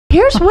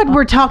Here's what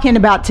we're talking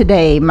about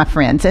today, my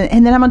friends.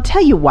 And then I'm going to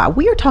tell you why.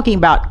 We are talking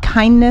about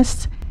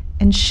kindness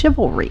and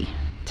chivalry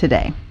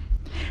today.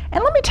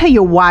 And let me tell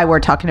you why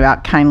we're talking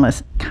about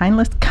kindness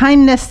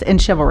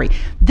and chivalry.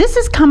 This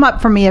has come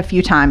up for me a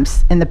few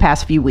times in the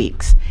past few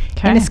weeks.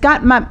 Okay. And it's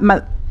got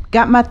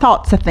my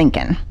thoughts of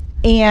thinking.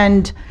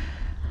 And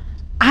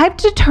I've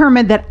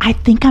determined that I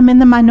think I'm in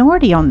the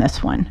minority on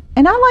this one.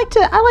 And I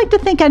like to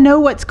think I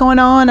know what's going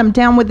on. I'm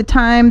down with the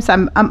times.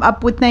 I'm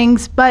up with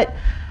things, but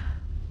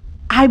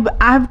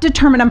I've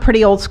determined I'm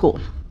pretty old school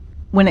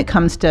when it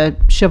comes to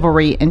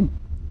chivalry and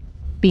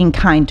being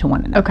kind to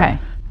one another. Okay.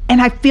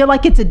 And I feel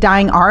like it's a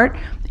dying art,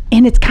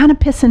 and it's kind of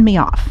pissing me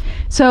off.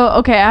 So,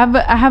 okay,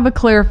 I have a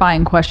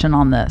clarifying question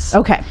on this.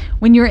 Okay.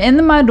 When you're in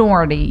the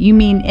minority, you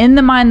mean in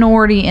the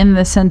minority in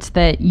the sense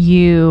that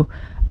you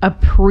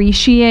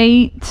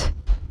appreciate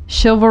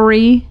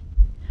chivalry,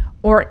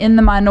 or in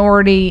the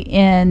minority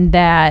in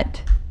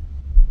that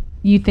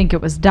you think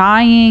it was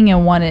dying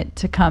and want it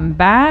to come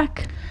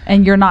back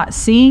and you're not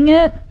seeing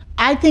it?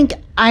 I think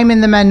I'm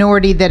in the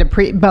minority that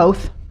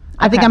both.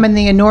 I think I'm in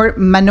the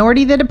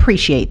minority that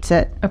appreciates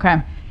it.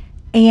 Okay.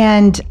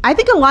 And I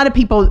think a lot of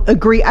people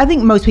agree. I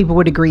think most people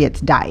would agree it's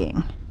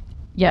dying.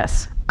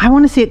 Yes. I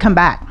want to see it come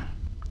back.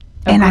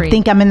 Agreed. And I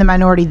think I'm in the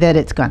minority that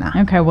it's gonna.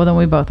 Okay, well then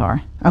we both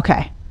are.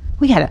 Okay.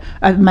 We had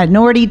a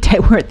minority,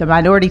 we're at the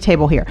minority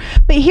table here.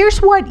 But here's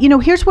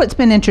what's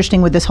been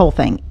interesting with this whole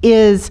thing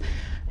is,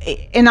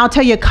 and I'll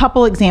tell you a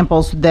couple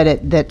examples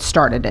that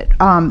started it.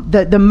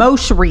 The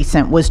most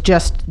recent was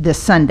just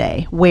this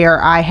Sunday,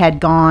 where I had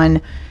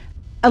gone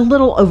a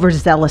little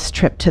overzealous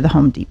trip to the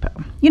Home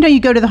Depot. You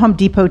go to the Home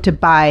Depot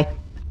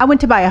I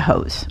went to buy a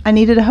hose. I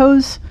needed a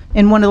hose,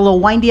 and one of the little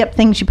windy up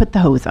things you put the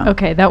hose on.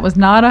 Okay, that was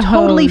not a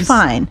totally hose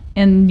fine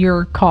in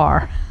your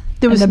car.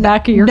 There was in the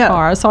back of your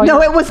car.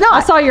 It was not. I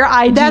saw your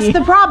ID. That's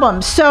the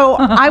problem. So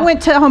I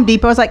went to Home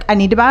Depot. I was like, I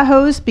need to buy a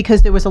hose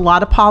because there was a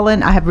lot of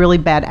pollen. I have really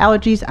bad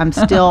allergies. I'm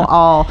still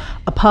all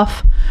a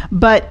puff.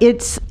 But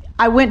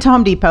I went to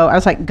Home Depot. I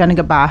was like, gonna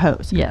go buy a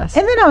hose. Yes.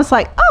 And then I was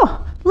like,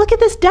 oh, look at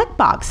this deck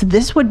box.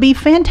 This would be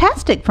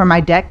fantastic for my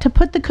deck to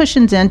put the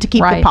cushions in to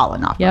keep the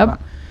pollen off. Yep. Of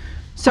them.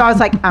 So I was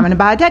like, I'm gonna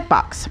buy a deck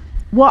box.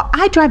 Well,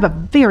 I drive a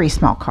very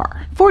small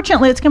car.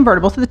 Fortunately, it's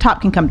convertible, so the top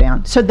can come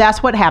down. So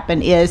that's what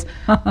happened is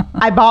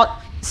I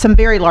bought some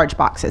very large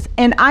boxes.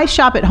 And I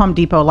shop at Home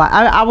Depot a lot.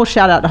 I will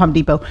shout out to Home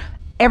Depot.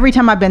 Every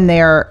time I've been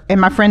there,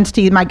 and my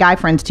guy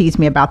friends tease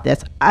me about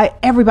this,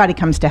 everybody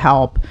comes to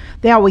help.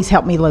 They always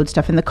help me load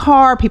stuff in the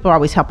car. People are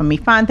always helping me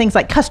find things.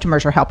 Like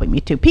customers are helping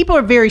me too. People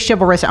are very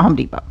chivalrous at Home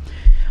Depot.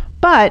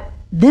 But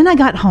then I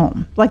got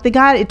home. Like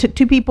it took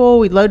two people.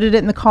 We loaded it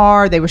in the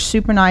car. They were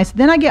super nice.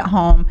 Then I get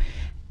home.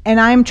 And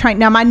I'm trying,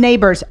 now my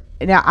neighbors,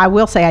 I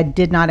will say I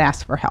did not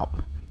ask for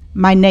help.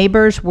 My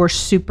neighbors were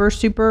super,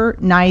 super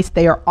nice.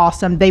 They are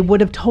awesome. They would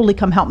have totally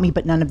come help me,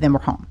 but none of them were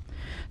home.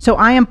 So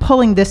I am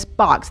pulling this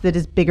box that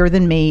is bigger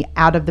than me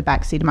out of the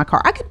backseat of my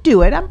car. I could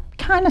do it. I'm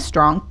kind of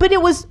strong, but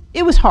it was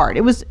hard.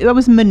 I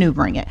was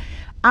maneuvering it.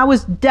 I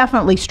was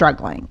definitely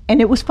struggling, and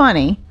it was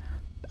funny.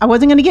 I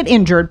wasn't going to get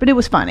injured, but it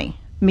was funny,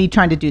 me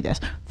trying to do this.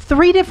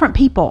 3 different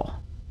people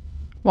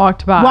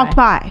walked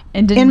by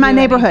and in my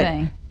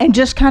neighborhood and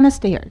just kind of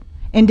stared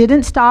and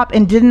didn't stop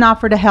and didn't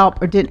offer to help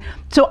or didn't.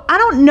 So I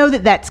don't know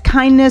that that's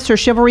kindness or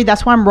chivalry.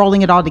 That's why I'm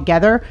rolling it all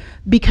together,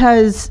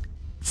 because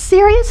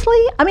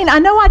seriously, I mean, I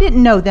know I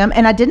didn't know them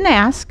and I didn't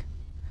ask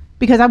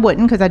because I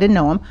didn't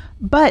know them,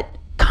 but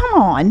come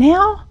on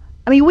now.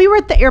 I mean, we were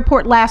at the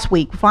airport last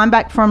week flying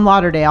back from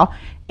Lauderdale,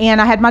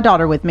 and I had my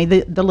daughter with me,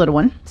 the little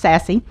one,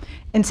 Sassy.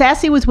 And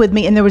Sassy was with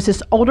me, and there was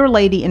this older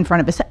lady in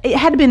front of us. It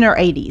had to be in her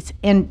 80s,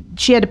 and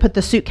she had to put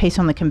the suitcase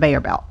on the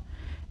conveyor belt.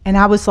 And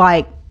I was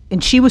like,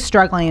 and she was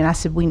struggling, and I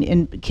said,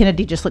 and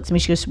Kennedy just looked at me,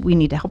 she goes, we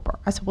need to help her.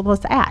 I said, well,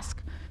 let's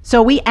ask.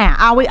 So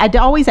I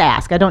always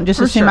ask. I don't just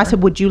assume. Sure. I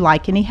said, would you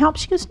like any help?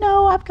 She goes,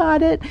 no, I've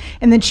got it.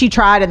 And then she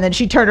tried, and then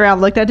she turned around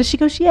and looked at us. She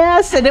goes,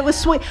 yes. And it was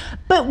sweet.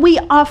 But we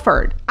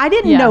offered. I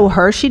didn't know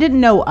her. She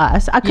didn't know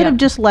us. I could have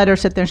just let her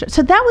sit there.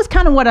 So that was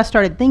kind of what I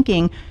started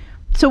thinking.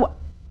 So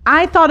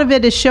I thought of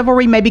it as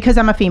chivalry, maybe because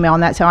I'm a female,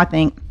 and that's how I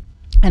think,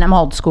 and I'm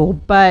old school.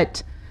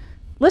 But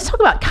let's talk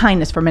about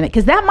kindness for a minute,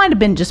 because that might have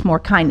been just more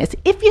kindness.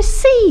 If you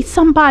see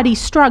somebody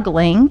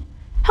struggling,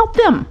 help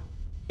them.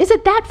 Is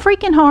it that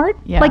freaking hard?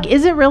 Yeah. Like,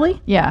 is it really?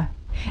 Yeah.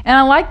 And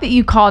I like that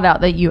you called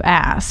out that you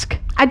ask.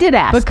 I did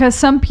ask. Because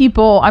some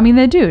people, I mean,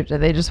 they do.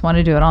 They just want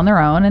to do it on their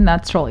own, and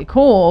that's really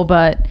cool.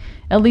 But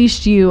at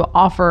least you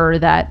offer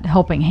that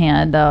helping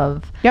hand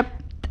of,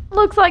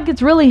 looks like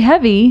it's really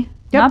heavy.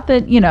 Yep. Not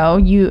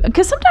that,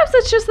 because sometimes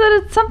it's just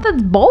that it's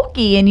something's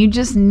bulky and you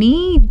just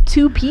need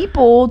 2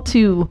 people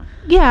to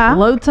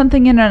load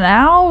something in and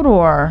out,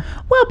 or.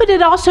 Well, but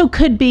it also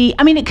could be,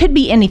 I mean, it could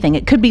be anything.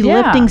 It could be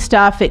lifting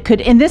stuff. It could,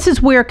 and this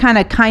is where kind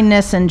of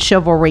kindness and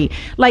chivalry,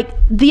 like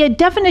the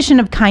definition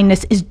of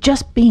kindness is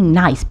just being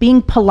nice,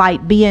 being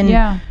polite, being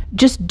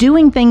just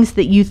doing things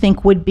that you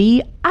think would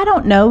be, I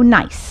don't know,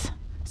 nice.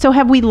 So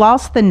have we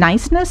lost the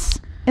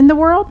niceness in the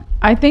world?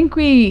 I think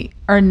we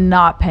are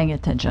not paying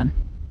attention.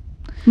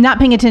 Not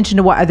paying attention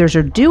to what others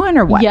are doing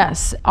or what?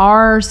 Yes,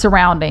 our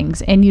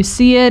surroundings. And you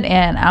see it,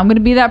 and I'm going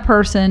to be that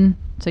person,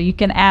 so you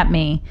can at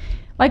me.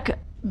 Like,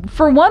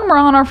 for one, we're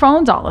on our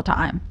phones all the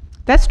time.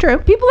 That's true.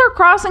 People are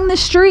crossing the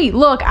street.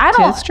 Look,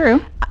 That's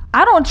true.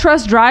 I don't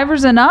trust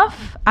drivers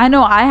enough. I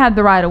know I have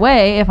the right of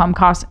way if I'm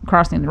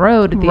crossing the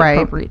road at the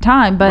appropriate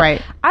time, but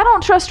I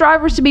don't trust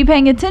drivers to be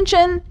paying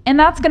attention, and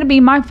that's going to be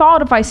my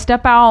fault if I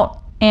step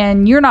out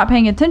and you're not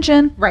paying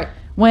attention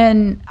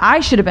when I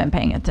should have been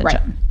paying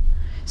attention.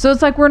 So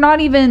it's like we're not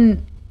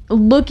even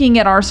looking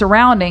at our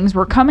surroundings.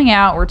 We're coming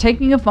out, we're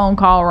taking a phone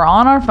call, we're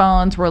on our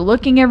phones, we're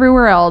looking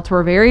everywhere else,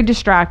 we're very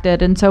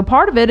distracted. And so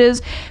part of it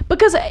is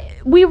because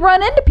we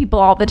run into people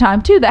all the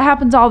time too. That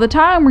happens all the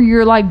time where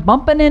you're like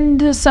bumping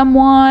into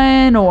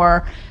someone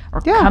or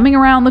coming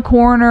around the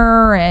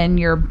corner and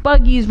your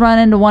buggies run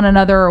into one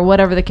another or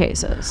whatever the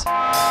case is.